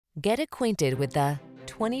Get acquainted with the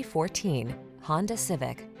 2014 Honda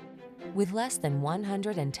Civic. With less than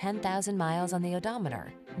 110,000 miles on the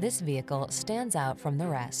odometer, this vehicle stands out from the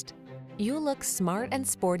rest. You'll look smart and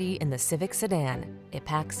sporty in the Civic Sedan. It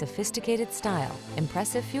packs sophisticated style,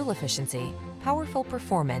 impressive fuel efficiency, powerful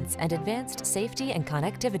performance, and advanced safety and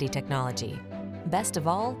connectivity technology. Best of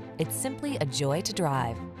all, it's simply a joy to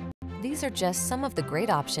drive. These are just some of the great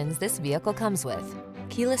options this vehicle comes with: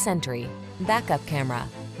 keyless entry, backup camera,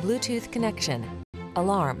 Bluetooth connection,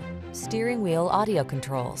 alarm, steering wheel audio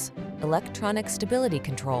controls, electronic stability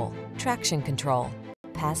control, traction control,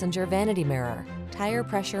 passenger vanity mirror, tire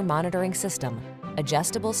pressure monitoring system,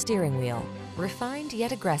 adjustable steering wheel. Refined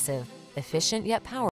yet aggressive, efficient yet powerful.